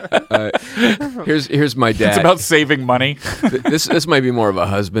 Here's my dad. It's about saving money. This might be more of a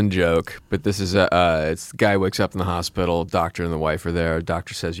husband joke, but this is it's the guy wakes up in the hospital, doctor and the wife are there.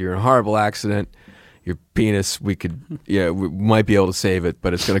 Doctor says, you're in a horrible accident. Your penis, we might be able to save it,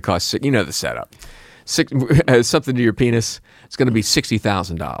 but it's going to cost, the setup. Something to your penis, it's going to be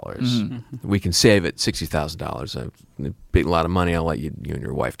 $60,000. Mm-hmm. We can save it, $60,000. A lot of money. I'll let you and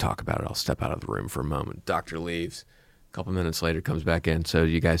your wife talk about it. I'll step out of the room for a moment. Doctor leaves. A couple minutes later, comes back in. So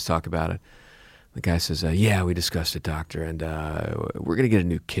you guys talk about it. The guy says, yeah, we discussed it, doctor, and we're going to get a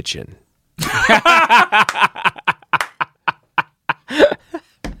new kitchen.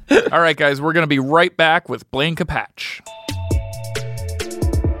 All right, guys, we're going to be right back with Blaine Capatch.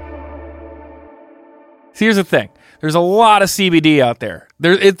 Here's the thing. There's a lot of CBD out there.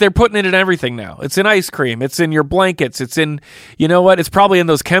 They're putting it in everything now. It's in ice cream. It's in your blankets. It's in, you know what? It's probably in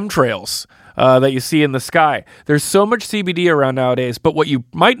those chemtrails that you see in the sky. There's so much CBD around nowadays, but what you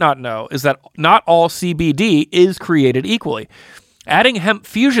might not know is that not all CBD is created equally. Adding hemp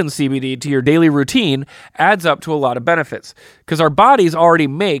fusion CBD to your daily routine adds up to a lot of benefits because our bodies already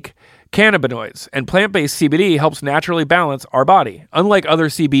make cannabinoids, and plant-based CBD helps naturally balance our body. Unlike other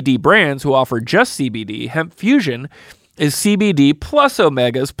CBD brands who offer just CBD, Hemp Fusion is CBD plus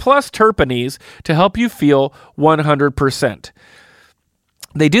omegas plus terpenes to help you feel 100%.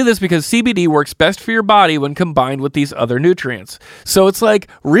 They do this because CBD works best for your body when combined with these other nutrients. So it's like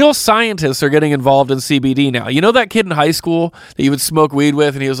real scientists are getting involved in CBD now. You know that kid in high school that you would smoke weed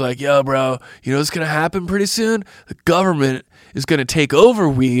with and he was like, yo, bro, you know what's going to happen pretty soon? The government is going to take over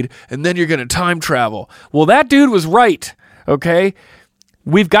weed and then you're going to time travel. Well, that dude was right, okay?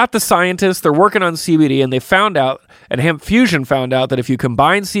 We've got the scientists, they're working on CBD, and they found out, and Hemp Fusion found out, that if you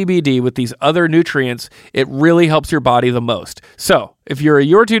combine CBD with these other nutrients, it really helps your body the most. So, if you're a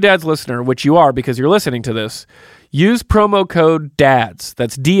Your Two Dads listener, which you are because you're listening to this, use promo code DADS,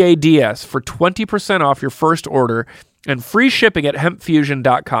 that's DADS, for 20% off your first order and free shipping at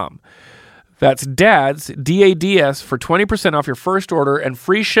hempfusion.com. That's DADS, DADS, for 20% off your first order and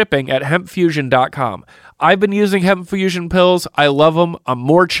free shipping at hempfusion.com. I've been using Hemp Fusion pills. I love them. I'm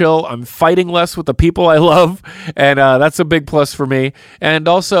more chill. I'm fighting less with the people I love, and that's a big plus for me. And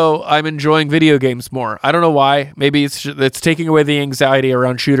also, I'm enjoying video games more. I don't know why. Maybe it's taking away the anxiety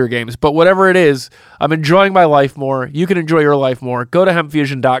around shooter games, but whatever it is, I'm enjoying my life more. You can enjoy your life more. Go to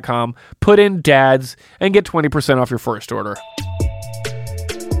hempfusion.com, put in DADS, and get 20% off your first order.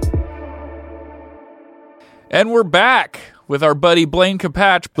 And we're back with our buddy Blaine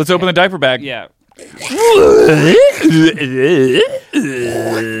Capatch. Let's open the diaper bag. Yeah.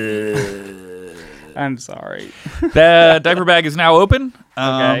 I'm sorry. The diaper bag is now open.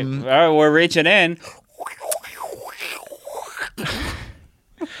 Okay. We're reaching in. What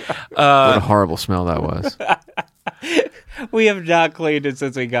a horrible smell that was. We have not cleaned it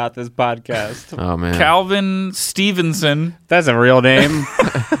since we got this podcast. Oh, man. Calvin Stevenson. That's a real name.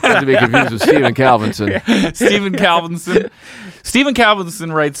 Not to be confused with Stephen Calvinson. Stephen Calvinson. Stephen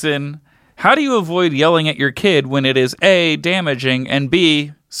Calvinson writes in, how do you avoid yelling at your kid when it is A, damaging, and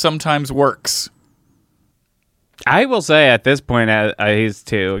B, sometimes works? I will say at this point, he's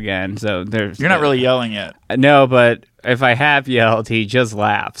 2 again, so there's... You're not really yelling yet. No, but if I have yelled, he just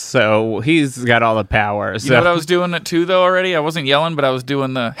laughs, so he's got all the power. So. You know what I was doing at 2, though, already? I wasn't yelling, but I was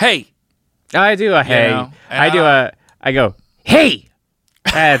doing the, hey! I do a hey. You know, I go, hey!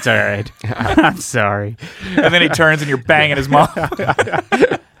 That's all right. I'm sorry. And then he turns and you're banging his mom.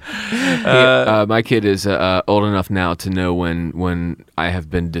 My kid is old enough now to know when I have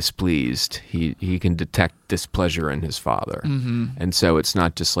been displeased. He can detect displeasure in his father, and so it's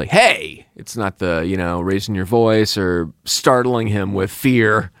not just like, "Hey!" It's not the raising your voice or startling him with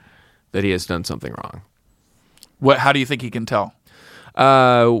fear that he has done something wrong. What? How do you think he can tell?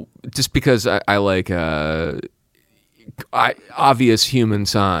 Just because I like obvious human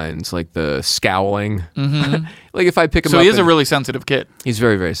signs like the scowling. Like if I pick him up, so he is a really sensitive kid. He's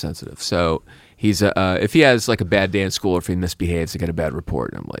very, very sensitive. So he's if he has like a bad day in school or if he misbehaves, I get a bad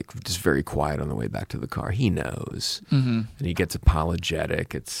report, and I'm like just very quiet on the way back to the car. He knows, and he gets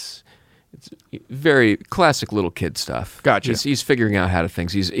apologetic. It's very classic little kid stuff. Gotcha. He's figuring out how to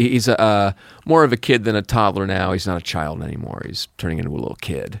things. He's more of a kid than a toddler now. He's not a child anymore. He's turning into a little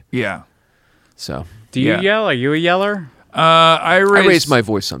kid. Yeah. So do you yell? Are you a yeller? I raise my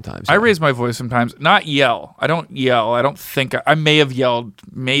voice sometimes. I raise my voice sometimes. Not yell. I don't yell. I don't think I may have yelled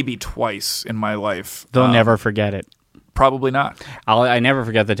maybe twice in my life. They'll never forget it. Probably not. I never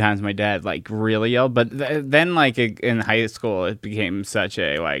forget the times my dad like really yelled, but then like in high school it became such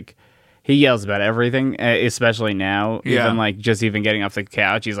a like he yells about everything, especially now. Yeah. Even like just even getting off the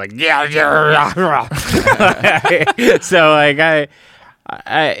couch, he's like yeah. So like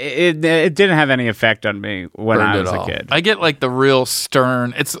it didn't have any effect on me when Burned I it was a all. kid. I get like the real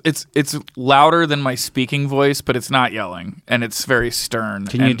stern. It's louder than my speaking voice, but it's not yelling, and it's very stern.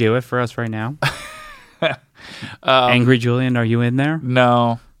 Can you do it for us right now? Angry Julian, are you in there?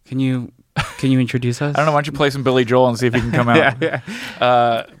 No. Can you introduce us? I don't know. Why don't you play some Billy Joel and see if he can come out?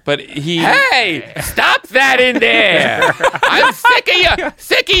 But he. Hey, stop that in there! I'm sick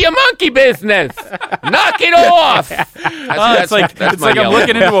of your monkey business. Knock it off. It's like I'm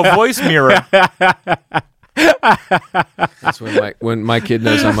looking into a voice mirror. That's when my kid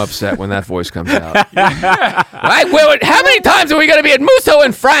knows I'm upset when that voice comes out. How many times are we going to be at Musso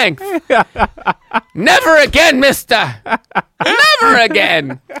and Frank's? Never again, mister. Never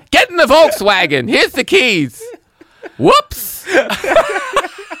again. Get in the Volkswagen. Here's the keys. Whoops.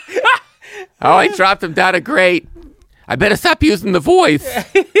 Oh, I dropped him down a grate. I better stop using the voice.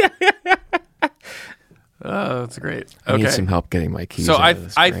 Oh, that's great. I need some help getting my keys. So out of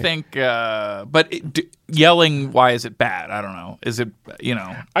this I grate. think, yelling. Why is it bad? I don't know. Is it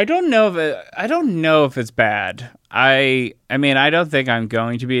I don't know if it's bad. I mean, I don't think I'm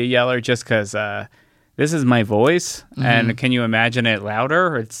going to be a yeller just because this is my voice, and can you imagine it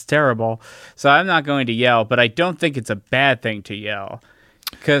louder? It's terrible. So I'm not going to yell, but I don't think it's a bad thing to yell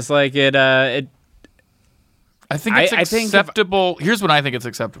because like it. I think it's I think acceptable. Here's when I think it's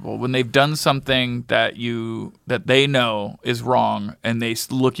acceptable: when they've done something that they know is wrong, and they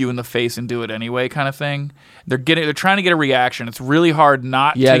look you in the face and do it anyway, kind of thing. They're trying to get a reaction. It's really hard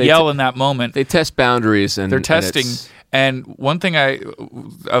not to yell in that moment. They test boundaries, and they're testing. And one thing a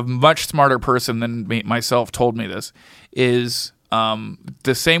much smarter person than myself told me this is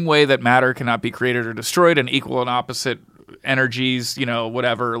the same way that matter cannot be created or destroyed, and equal and opposite energies,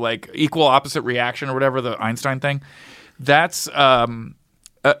 whatever, like equal opposite reaction or whatever, the Einstein thing, that's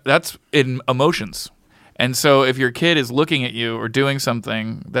in emotions. And so if your kid is looking at you or doing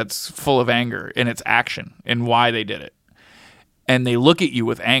something that's full of anger in its action and why they did it, and they look at you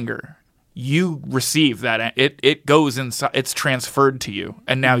with anger, you receive that. It goes inside, it's transferred to you,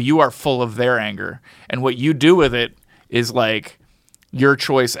 and now you are full of their anger, and what you do with it is like your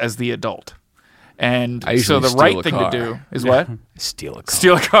choice as the adult. And so the right thing to do is what? Steal a car.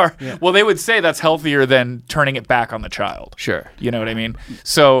 Steal a car. Yeah. Well, they would say that's healthier than turning it back on the child. Sure. You know what I mean?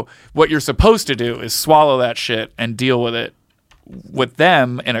 So what you're supposed to do is swallow that shit and deal with it with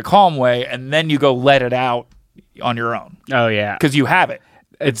them in a calm way, and then you go let it out on your own. Oh yeah, because you have it.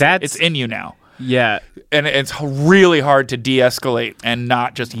 It's in you now. Yeah. And it's really hard to de-escalate and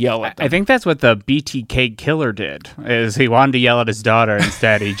not just yell at them. I think that's what the BTK killer did, is he wanted to yell at his daughter.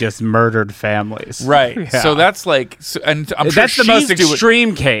 Instead, he just murdered families. Right. Yeah. So that's like, and I'm sure that's the most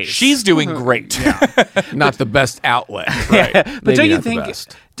extreme case. She's doing great. Not the best outlet. Right. Yeah. But Maybe don't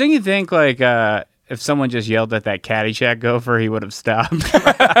you think like if someone just yelled at that Caddyshack gopher, he would have stopped?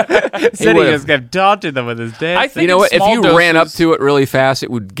 Said he just kept taunting them with his dance. I think you know what? If you doses, ran up to it really fast, it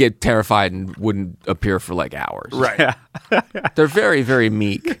would get terrified and wouldn't appear for like hours. Right. They're very, very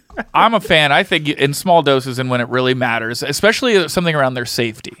meek. I'm a fan. I think in small doses and when it really matters, especially something around their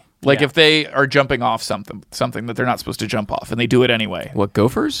safety. Like if they are jumping off something that they're not supposed to jump off, and they do it anyway. What,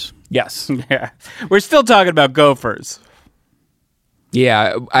 gophers? Yes. Yeah. We're still talking about gophers.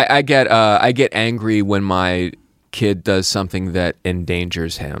 Yeah, I get angry when my kid does something that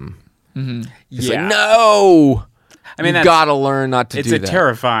endangers him. Mm-hmm. It's like, no. I mean, you gotta learn not to do that. It's a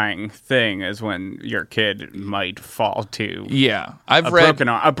terrifying thing, is when your kid might fall to. Yeah, a broken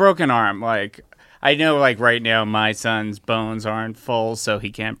arm. Like I know, like right now, my son's bones aren't full, so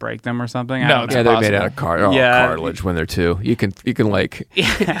he can't break them or something. No, it's they're possible. made out of cartilage when they're 2. You can like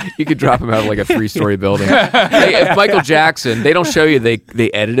you could drop them out of like a 3-story building. If Michael Jackson, they don't show you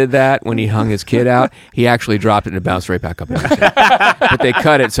they edited that when he hung his kid out. He actually dropped it and it bounced right back up. But they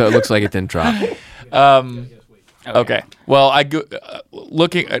cut it so it looks like it didn't drop. Okay. Well,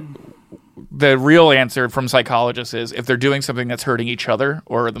 looking at the real answer from psychologists is if they're doing something that's hurting each other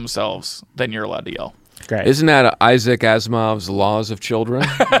or themselves, then you're allowed to yell. Great. Isn't that Isaac Asimov's Laws of Children?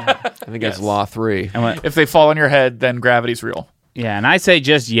 I think that's Law 3. If they fall on your head, then gravity's real. Yeah, and I say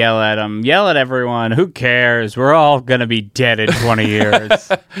just yell at them. Yell at everyone. Who cares? We're all going to be dead in 20 years.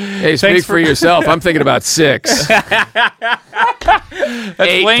 Hey, speak for yourself. I'm thinking about 6. That's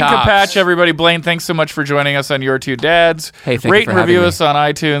 8 Blaine tops. Capatch, everybody. Blaine, thanks so much for joining us on Your Two Dads. Hey, thank Rate you for and review having me. us on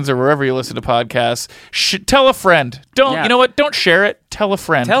iTunes or wherever you listen to podcasts. Tell a friend. Yeah. You know what? Don't share it. Tell a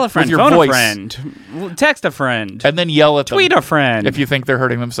friend. Tell a friend. With your Phone voice. a friend. Text a friend. And then yell at them. Tweet a friend. if you think they're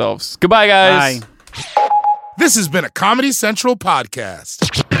hurting themselves. Goodbye, guys. Bye. This has been a Comedy Central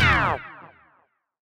podcast.